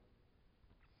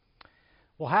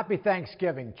Well, happy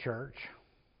Thanksgiving, church.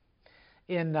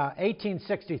 In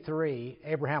 1863,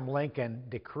 Abraham Lincoln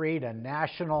decreed a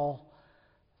national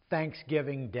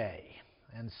Thanksgiving Day.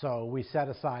 And so we set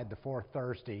aside the fourth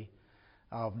Thursday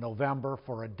of November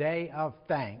for a day of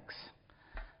thanks.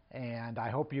 And I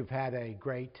hope you've had a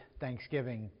great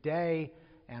Thanksgiving Day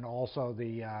and also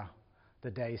the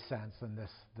day since and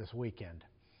this weekend.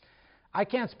 I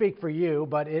can't speak for you,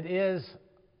 but it is,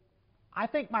 I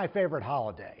think, my favorite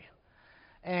holiday.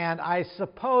 And I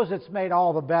suppose it's made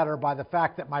all the better by the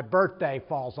fact that my birthday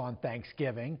falls on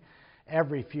Thanksgiving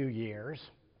every few years.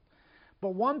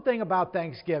 But one thing about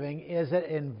Thanksgiving is it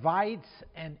invites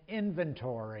an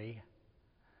inventory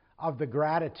of the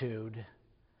gratitude,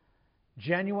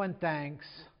 genuine thanks,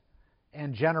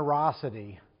 and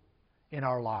generosity in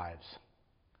our lives.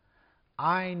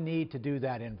 I need to do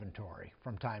that inventory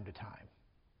from time to time.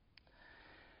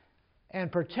 And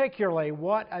particularly,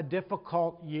 what a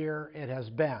difficult year it has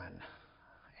been.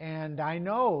 And I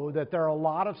know that there are a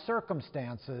lot of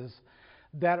circumstances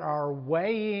that are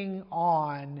weighing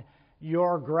on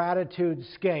your gratitude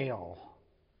scale,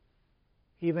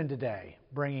 even today,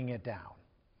 bringing it down.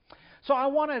 So I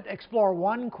want to explore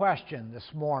one question this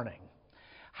morning.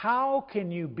 How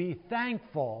can you be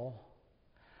thankful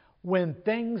when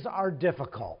things are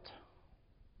difficult?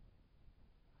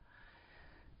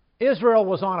 Israel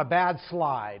was on a bad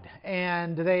slide,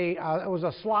 and it was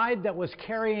a slide that was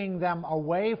carrying them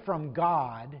away from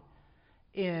God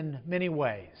in many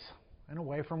ways, and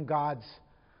away from God's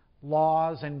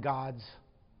laws and God's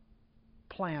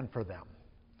plan for them.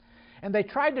 And they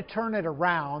tried to turn it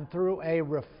around through a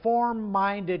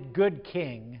reform-minded good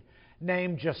king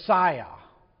named Josiah.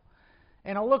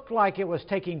 And it looked like it was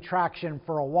taking traction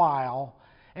for a while,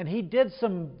 and he did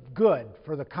some good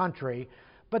for the country.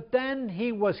 But then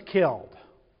he was killed.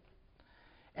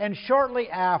 And shortly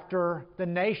after, the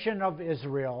nation of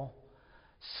Israel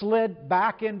slid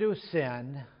back into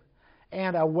sin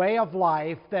and a way of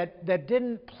life that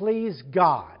didn't please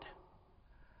God.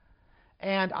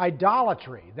 And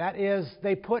idolatry, that is,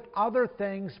 they put other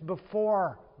things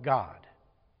before God.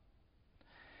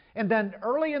 And then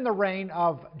early in the reign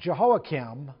of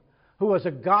Jehoiakim, who was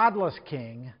a godless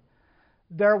king,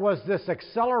 there was this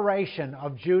acceleration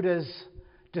of Judah's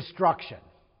destruction.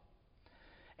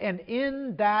 And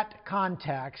in that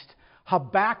context,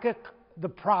 Habakkuk the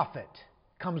prophet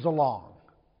comes along.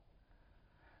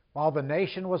 While the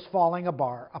nation was falling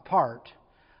apart,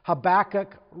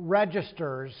 Habakkuk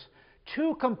registers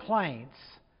two complaints,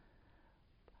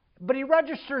 but he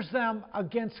registers them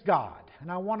against God. And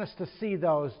I want us to see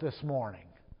those this morning,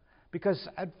 because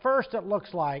at first it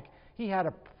looks like he had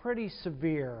a pretty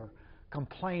severe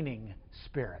complaining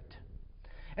spirit.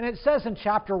 And it says in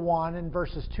chapter 1, in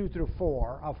verses 2 through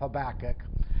 4 of Habakkuk,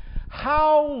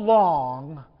 "How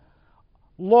long,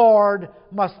 Lord,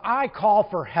 must I call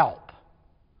for help,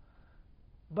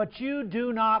 but you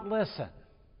do not listen?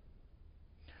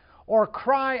 Or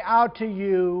cry out to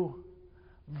you,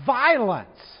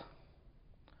 violence,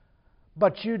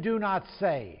 but you do not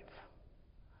save?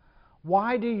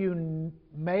 Why do you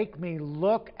make me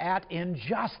look at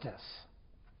injustice?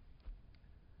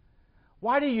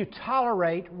 Why do you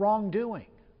tolerate wrongdoing?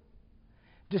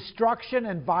 Destruction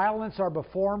and violence are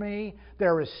before me.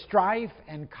 There is strife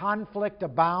and conflict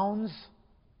abounds.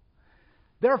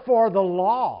 Therefore the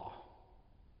law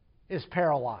is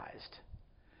paralyzed,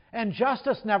 and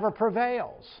justice never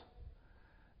prevails.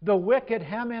 The wicked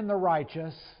hem in the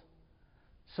righteous,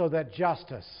 so that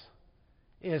justice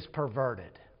is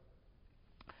perverted."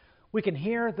 We can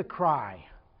hear the cry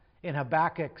in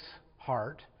Habakkuk's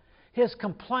heart, his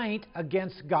complaint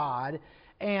against God,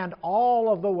 and all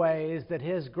of the ways that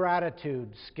his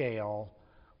gratitude scale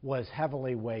was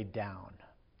heavily weighed down.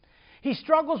 He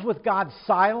struggles with God's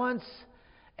silence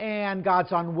and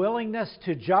God's unwillingness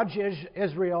to judge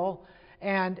Israel,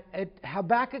 and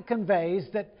Habakkuk conveys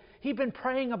that he'd been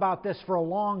praying about this for a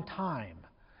long time,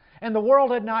 and the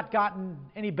world had not gotten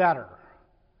any better.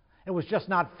 It was just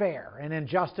not fair, and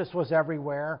injustice was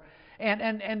everywhere.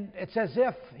 And it's as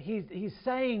if he's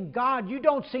saying, God, you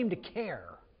don't seem to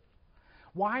care.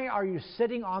 Why are you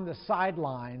sitting on the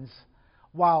sidelines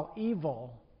while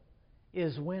evil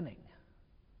is winning?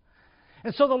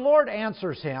 And so the Lord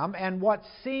answers him, and what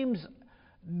seems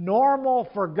normal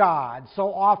for God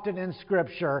so often in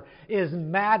Scripture is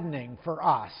maddening for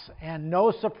us. And no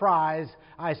surprise,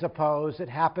 I suppose, it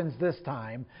happens this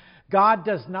time. God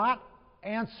does not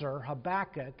answer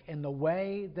Habakkuk in the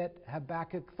way that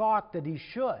Habakkuk thought that he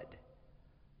should.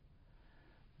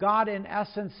 God, in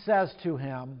essence, says to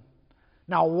him,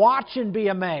 "Now watch and be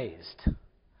amazed.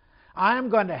 I am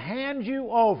going to hand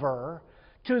you over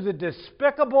to the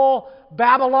despicable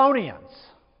Babylonians.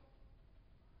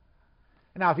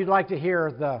 Now, if you'd like to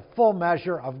hear the full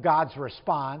measure of God's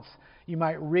response, you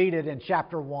might read it in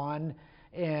chapter 1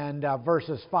 and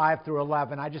verses 5 through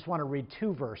 11. I just want to read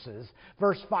 2 verses.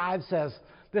 Verse 5 says,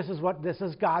 this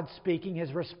is God speaking,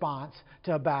 his response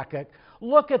to Habakkuk.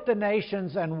 Look at the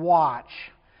nations and watch,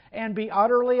 and be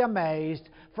utterly amazed,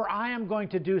 for I am going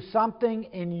to do something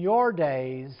in your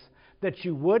days that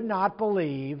you would not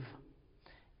believe,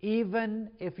 even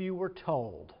if you were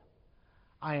told.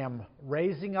 I am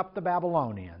raising up the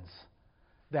Babylonians,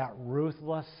 that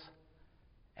ruthless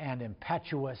and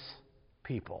impetuous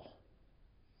people.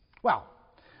 Well,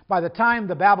 by the time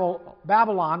the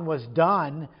Babylon was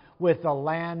done with the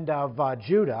land of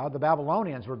Judah, the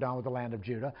Babylonians were done with the land of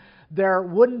Judah, there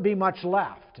wouldn't be much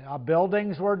left.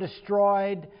 Buildings were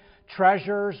destroyed,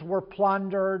 treasures were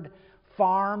plundered,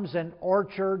 farms and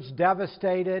orchards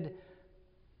devastated.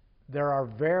 There are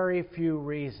very few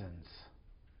reasons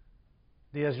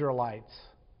the Israelites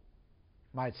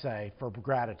might say for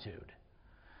gratitude.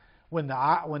 When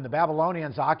the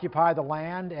Babylonians occupy the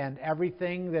land and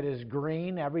everything that is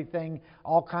green,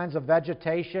 all kinds of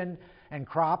vegetation and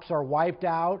crops are wiped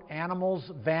out, animals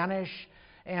vanish,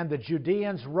 and the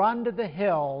Judeans run to the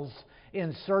hills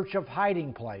in search of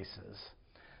hiding places.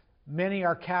 Many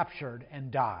are captured and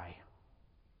die.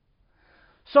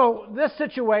 So this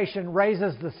situation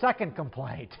raises the second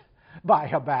complaint by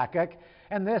Habakkuk,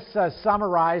 and this is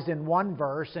summarized in one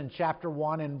verse in chapter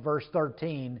 1 and verse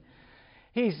 13.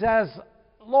 He says,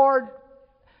 Lord,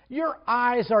 your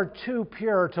eyes are too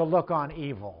pure to look on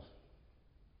evil.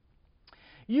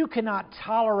 You cannot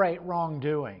tolerate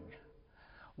wrongdoing.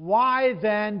 Why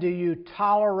then do you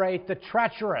tolerate the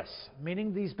treacherous,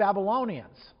 meaning these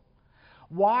Babylonians?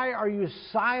 Why are you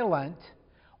silent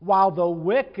while the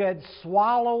wicked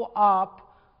swallow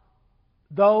up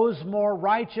those more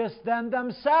righteous than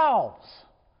themselves?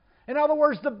 In other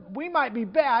words, we might be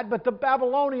bad, but the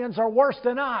Babylonians are worse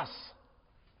than us.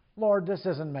 Lord, this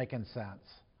isn't making sense.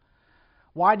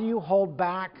 Why do you hold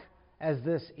back as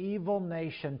this evil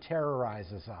nation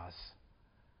terrorizes us?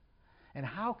 And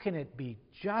how can it be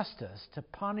justice to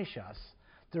punish us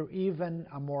through even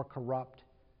a more corrupt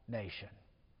nation?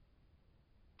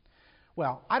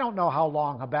 Well, I don't know how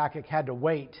long Habakkuk had to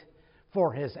wait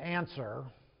for his answer,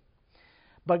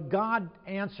 but God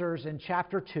answers in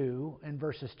chapter 2, in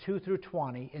verses 2 through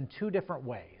 20, in 2 different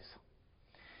ways.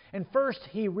 And first,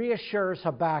 he reassures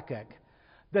Habakkuk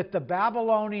that the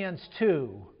Babylonians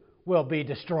too will be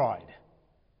destroyed.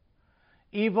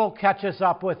 Evil catches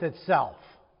up with itself.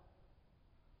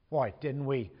 Boy, didn't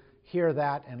we hear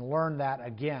that and learn that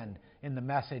again in the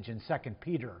message in 2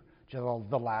 Peter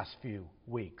the last few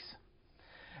weeks.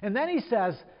 And then he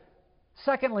says,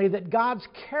 secondly, that God's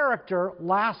character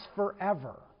lasts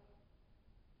forever.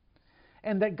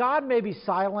 And that God may be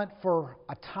silent for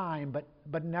a time,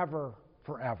 but never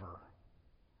forever.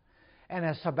 And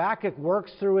as Habakkuk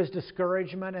works through his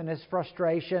discouragement and his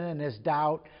frustration and his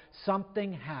doubt,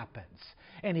 something happens.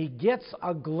 And he gets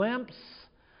a glimpse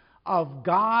of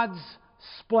God's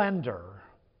splendor.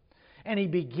 And he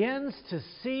begins to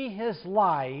see his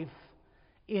life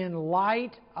in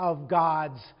light of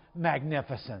God's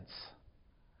magnificence.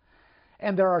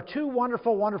 And there are 2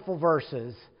 wonderful, wonderful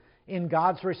verses in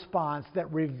God's response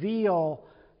that reveal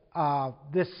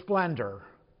this splendor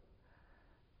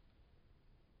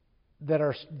that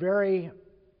are very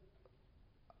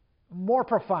more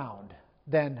profound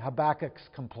than Habakkuk's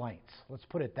complaints. Let's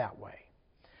put it that way.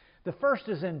 The first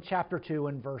is in chapter 2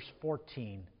 and verse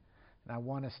 14, and I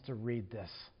want us to read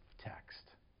this text.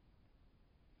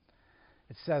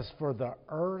 It says, "For the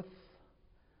earth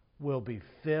will be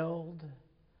filled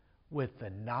with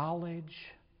the knowledge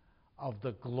of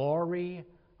the glory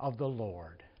of the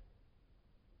Lord,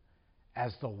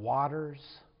 as the waters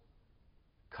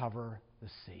cover the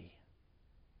sea."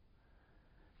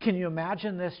 Can you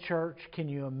imagine this, church? Can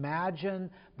you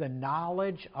imagine the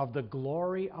knowledge of the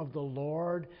glory of the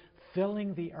Lord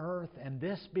filling the earth, and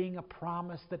this being a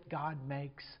promise that God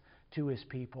makes to his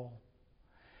people?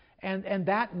 And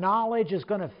that knowledge is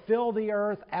going to fill the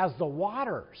earth as the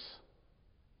waters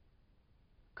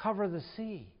cover the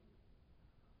sea.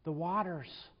 The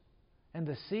waters and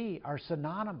the sea are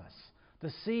synonymous.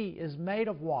 The sea is made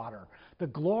of water. The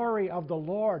glory of the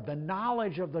Lord, the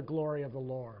knowledge of the glory of the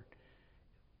Lord,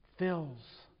 fills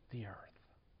the earth.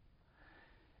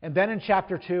 And then in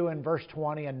chapter 2 and verse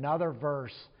 20, another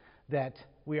verse that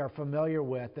we are familiar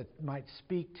with that might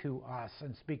speak to us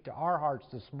and speak to our hearts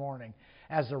this morning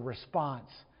as a response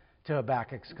to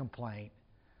Habakkuk's complaint.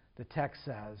 The text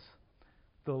says,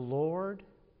 "The Lord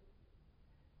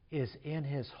is in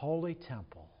his holy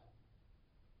temple.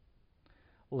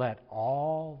 let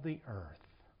all the earth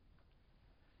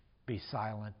be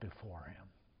silent before him.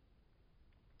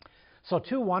 So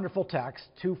two wonderful texts,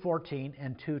 2:14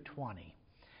 and 2:20.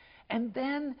 And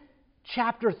then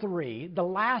chapter 3, the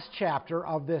last chapter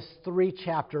of this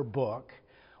 3-chapter book,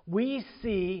 we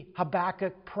see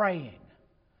Habakkuk praying.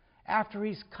 After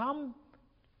he's come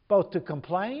both to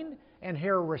complain and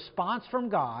hear a response from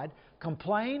God,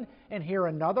 complain and hear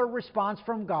another response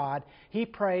from God, he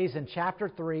prays in chapter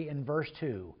 3 in verse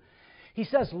 2. He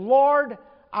says, Lord,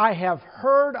 I have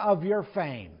heard of your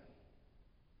fame,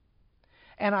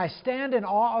 and I stand in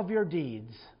awe of your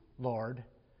deeds, Lord.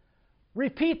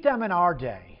 Repeat them in our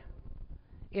day.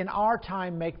 In our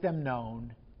time make them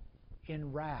known.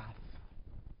 In wrath,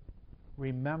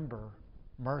 remember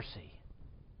mercy.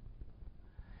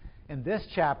 And this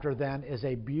chapter then is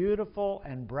a beautiful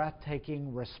and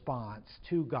breathtaking response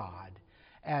to God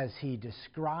as he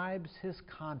describes his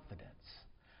confidence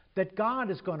that God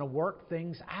is going to work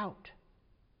things out.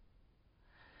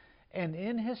 And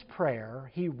in his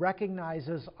prayer, he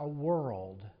recognizes a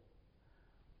world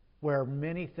where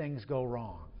many things go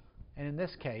wrong. And in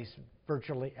this case,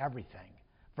 virtually everything.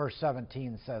 Verse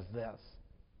 17 says this,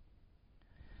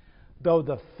 though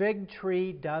the fig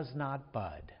tree does not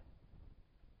bud,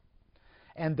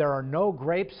 and there are no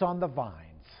grapes on the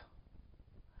vines,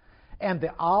 and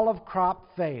the olive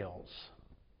crop fails,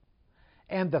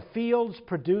 and the fields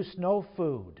produce no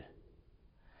food,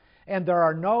 and there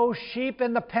are no sheep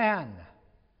in the pen,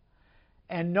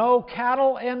 and no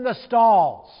cattle in the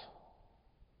stalls.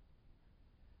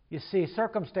 You see,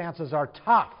 circumstances are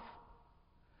tough,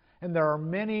 and there are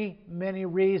many, many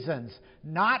reasons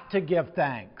not to give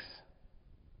thanks.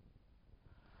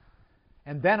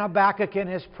 And then Habakkuk in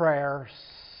his prayer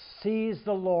sees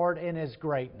the Lord in his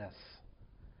greatness.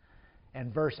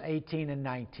 And verse 18 and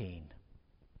 19.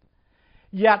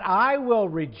 Yet I will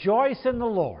rejoice in the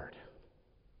Lord.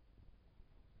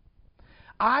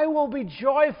 I will be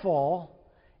joyful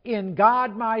in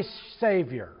God my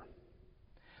Savior.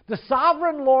 The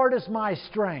sovereign Lord is my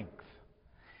strength.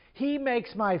 He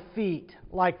makes my feet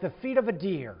like the feet of a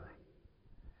deer.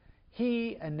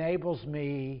 He enables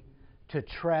me to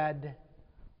tread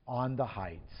on the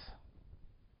heights.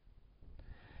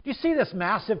 Do you see this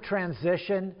massive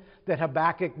transition that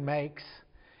Habakkuk makes?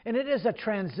 And it is a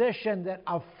transition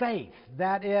of faith.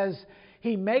 That is,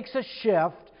 he makes a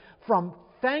shift from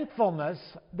thankfulness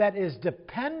that is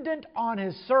dependent on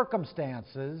his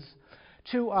circumstances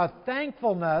to a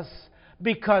thankfulness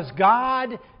because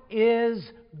God is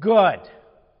good.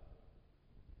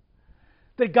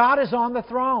 That God is on the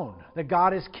throne, that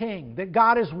God is king, that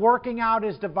God is working out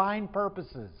his divine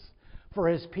purposes for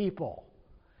his people.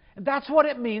 And that's what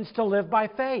it means to live by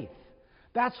faith.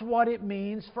 That's what it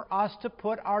means for us to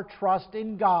put our trust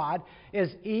in God,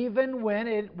 is even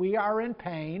when we are in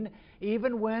pain,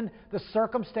 even when the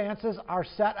circumstances are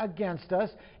set against us,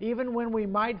 even when we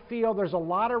might feel there's a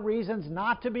lot of reasons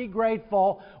not to be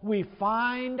grateful, we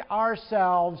find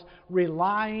ourselves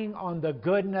relying on the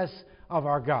goodness of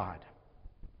our God.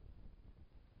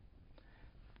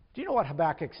 Do you know what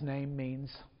Habakkuk's name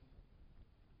means?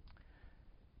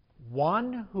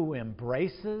 One who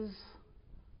embraces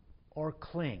or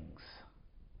clings.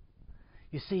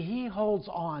 You see, he holds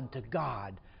on to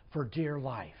God for dear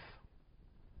life.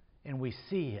 And we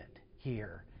see it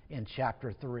here in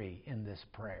chapter 3 in this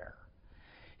prayer.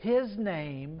 His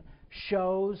name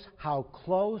shows how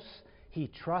close he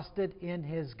trusted in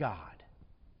his God,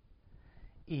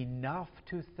 enough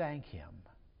to thank him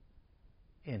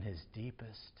in his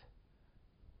deepest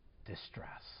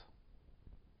distress.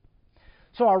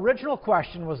 So our original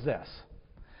question was this: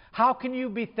 how can you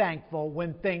be thankful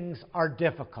when things are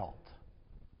difficult?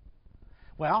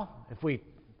 Well, if we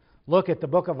look at the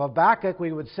book of Habakkuk,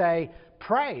 we would say,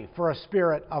 pray for a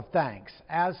spirit of thanks,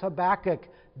 as Habakkuk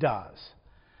does.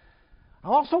 I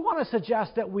also want to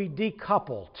suggest that we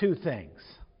decouple two things.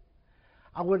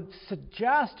 I would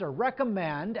suggest or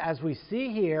recommend, as we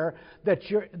see here,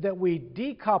 that we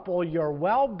decouple your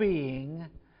well-being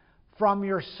from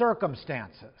your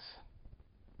circumstances.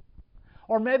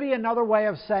 Or maybe another way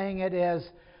of saying it is,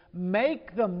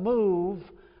 make the move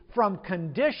from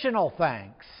conditional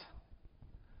thanks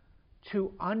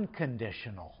to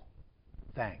unconditional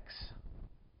thanks.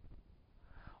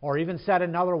 Or even said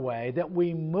another way, that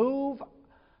we move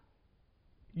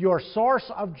your source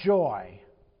of joy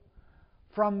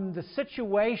from the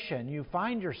situation you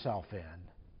find yourself in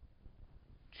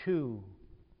to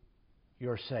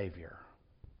your Savior.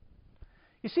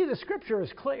 You see, the Scripture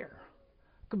is clear.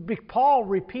 Paul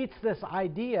repeats this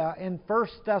idea in 1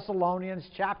 Thessalonians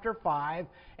chapter 5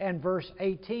 and verse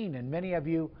 18, and many of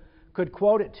you could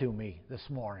quote it to me this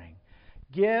morning.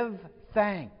 Give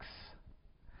thanks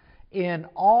in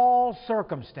all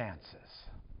circumstances,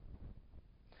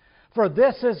 for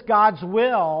this is God's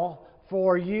will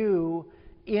for you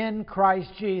in Christ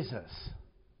Jesus.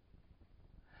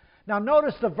 Now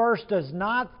notice the verse does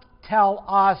not tell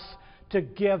us to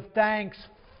give thanks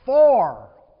for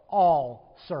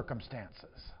all circumstances,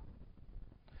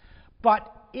 but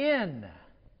in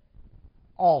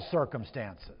all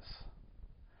circumstances.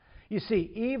 You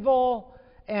see, evil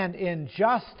and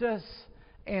injustice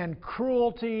and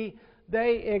cruelty,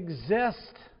 they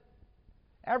exist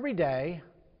every day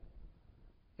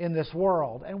in this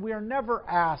world, and we are never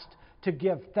asked to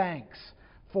give thanks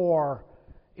for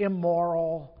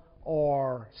immoral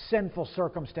or sinful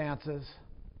circumstances,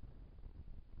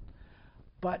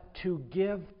 but to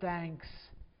give thanks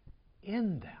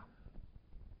in them.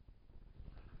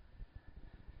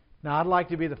 Now, I'd like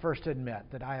to be the first to admit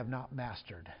that I have not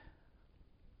mastered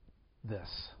this.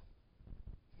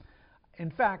 In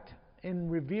fact, in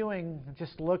reviewing,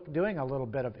 doing a little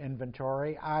bit of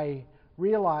inventory, I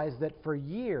realized that for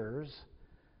years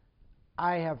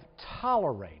I have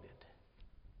tolerated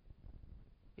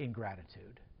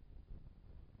ingratitude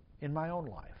in my own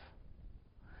life.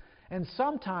 And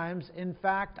sometimes, in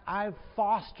fact, I've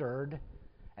fostered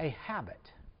a habit,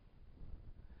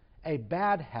 a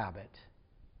bad habit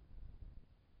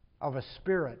of a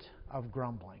spirit of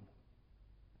grumbling.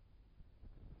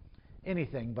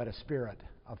 Anything but a spirit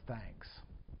of thanks.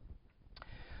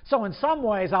 So in some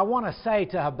ways, I want to say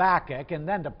to Habakkuk and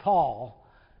then to Paul,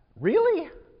 really?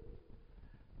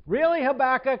 Really,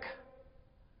 Habakkuk?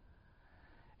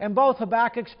 And both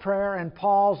Habakkuk's prayer and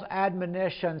Paul's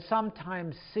admonition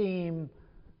sometimes seem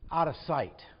out of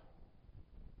sight.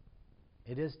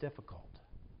 It is difficult.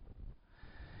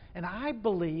 And I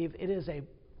believe it is a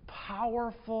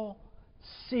powerful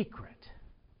secret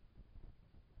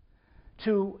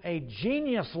to a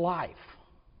genius life.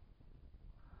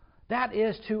 That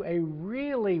is, to a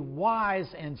really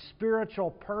wise and spiritual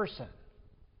person,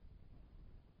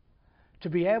 to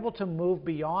be able to move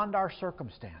beyond our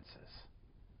circumstances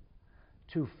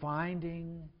to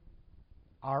finding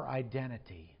our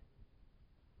identity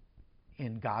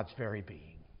in God's very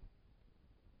being.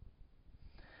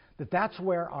 That's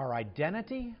where our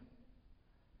identity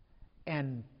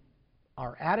and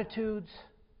our attitudes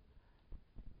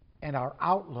and our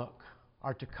outlook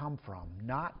are to come from,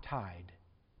 not tied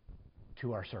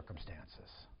to our circumstances.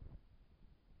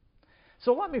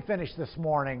 So let me finish this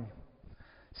morning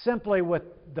simply with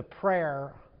the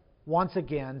prayer, once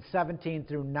again, 17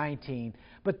 through 19,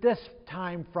 but this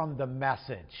time from the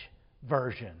Message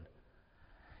version.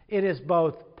 It is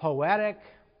both poetic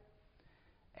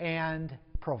and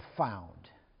profound.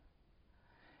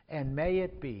 And may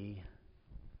it be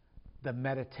the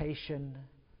meditation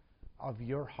of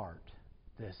your heart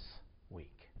this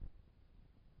week.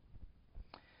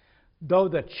 Though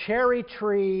the cherry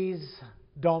trees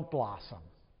don't blossom,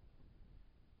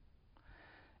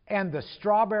 and the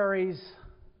strawberries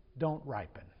don't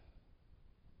ripen,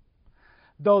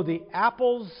 though the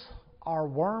apples are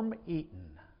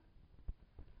worm-eaten,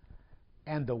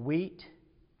 and the wheat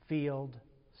field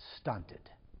stunted,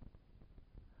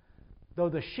 though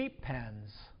the sheep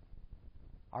pens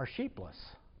are sheepless,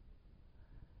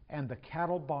 and the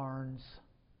cattle barns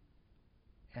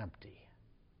empty,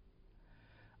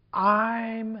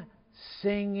 I'm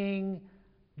singing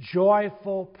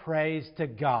joyful praise to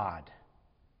God.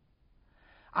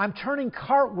 I'm turning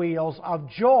cartwheels of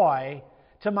joy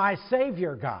to my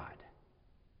Savior God,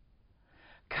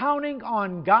 counting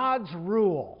on God's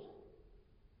rule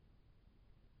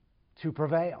to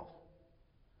prevail.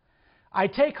 I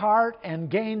take heart and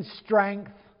gain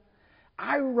strength.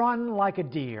 I run like a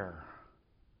deer.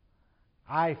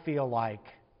 I feel like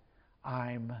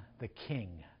I'm the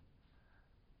king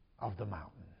of the mountain.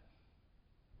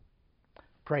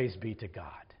 Praise be to God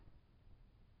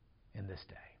in this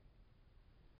day.